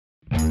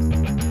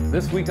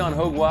This week on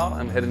Hoge Wild,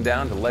 I'm heading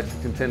down to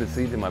Lexington,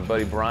 Tennessee to my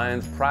buddy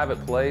Brian's private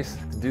place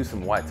to do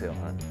some whitetail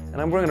hunting.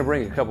 And we're gonna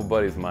bring a couple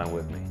buddies of mine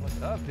with me.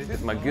 What's up, dude?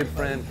 It's my good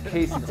friend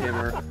Casey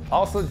Timmer,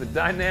 also the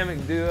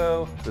dynamic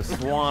duo, the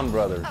Swan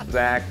brothers,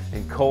 Zach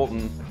and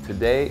Colton.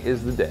 Today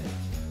is the day.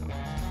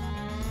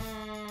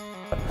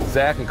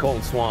 Zach and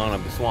Colton Swan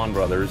of the Swan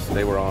Brothers,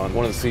 they were on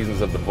one of the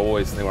seasons of The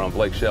Voice, and they were on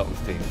Blake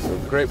Shelton's team. So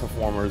great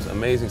performers,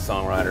 amazing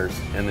songwriters.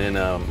 And then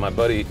my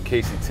buddy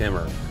Casey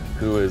Timmer,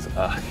 who is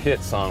a hit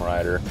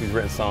songwriter. He's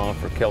written songs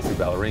for Kelsey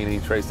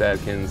Ballerini, Trace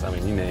Adkins, I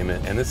mean, you name it.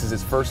 And this is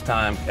his first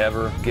time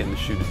ever getting to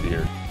shoot a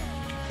deer.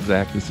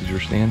 Zach, this is your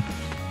stand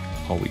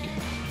all weekend.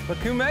 Look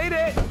who made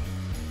it!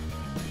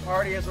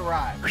 Party has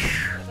arrived.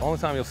 The only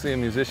time you'll see a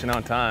musician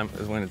on time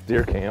is when it's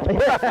deer camp.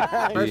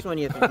 First one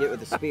you have to get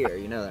with a spear,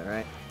 you know that,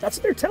 right? That's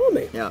what they're telling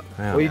me. Yeah.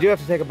 Well, you do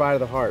have to take a bite of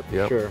the heart, for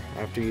Yep. sure,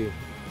 after you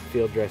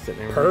field dress it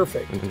and everything.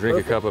 Perfect. And drink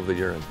a cup of the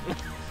urine.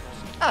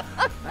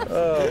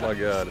 Oh my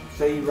God.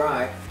 Say you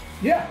right.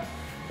 Yeah.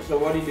 So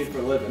what do you do for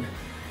a living?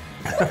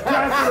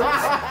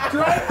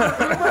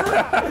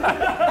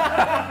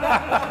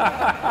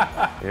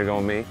 You're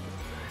going with me.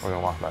 We're gonna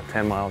walk about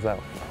 10 miles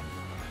out.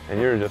 And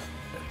you're just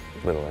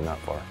literally not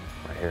far,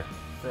 right here.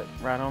 Sit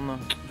right on the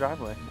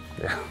driveway.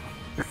 Yeah,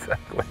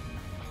 exactly.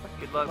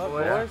 Good luck,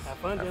 boys. Yeah. Have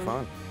fun, Have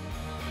fun.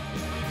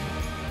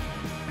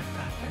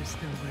 There's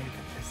no way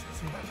that this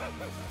is it.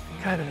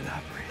 What kind of an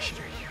operation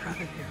are you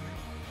running here?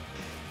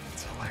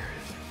 It's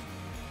hilarious.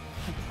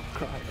 I'm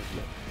crying.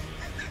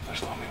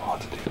 There's only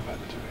lots to do about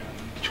the two here.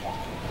 Each one.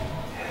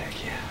 Heck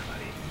yeah,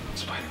 buddy.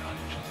 Spider on you.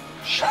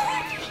 Shut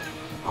up.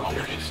 Oh,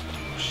 there it is.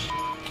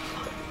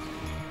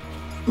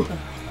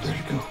 There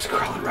you go. It's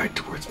crawling right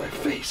towards my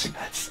face.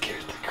 That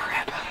scared the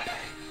crap out of me.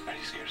 Are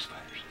you scared of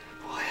spiders?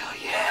 Well, hell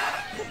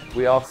yeah.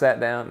 We all sat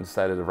down and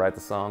decided to write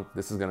the song,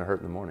 This Is Gonna Hurt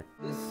in the Morning.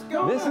 This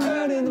is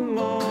hurt in the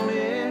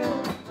morning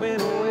when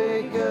I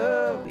wake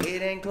up.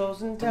 It ain't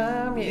closing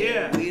time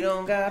yet. We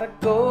don't gotta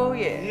go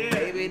yet.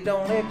 Baby,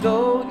 don't let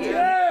go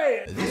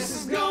yet. This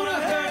is gonna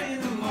hurt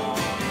in the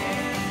morning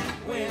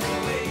when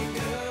I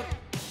wake up.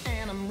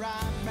 And I'm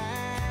right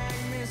back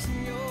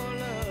missing your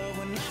love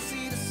when I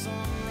see the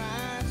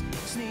sunrise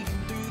sneaking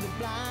through the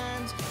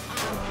blinds. I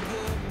know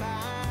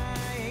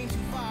goodbye ain't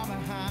too far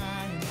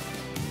behind.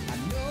 I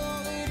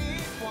know that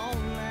it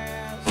won't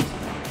last.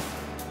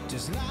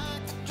 Just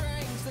like the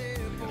drinks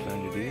they're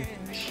pouring.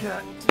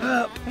 Shut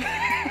up.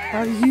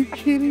 Are you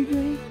kidding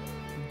me?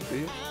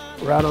 See?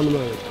 Right on the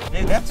moon.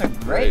 Dude, that's a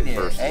great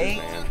deer. First, 8.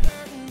 man.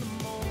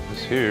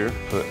 This here,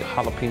 put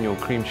jalapeno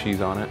cream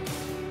cheese on it,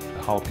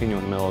 a jalapeno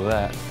in the middle of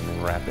that, and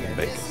then wrap it in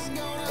bacon.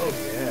 Oh,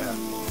 yeah.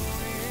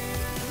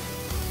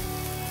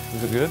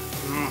 Is it good?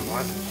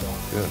 Watch it.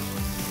 Good.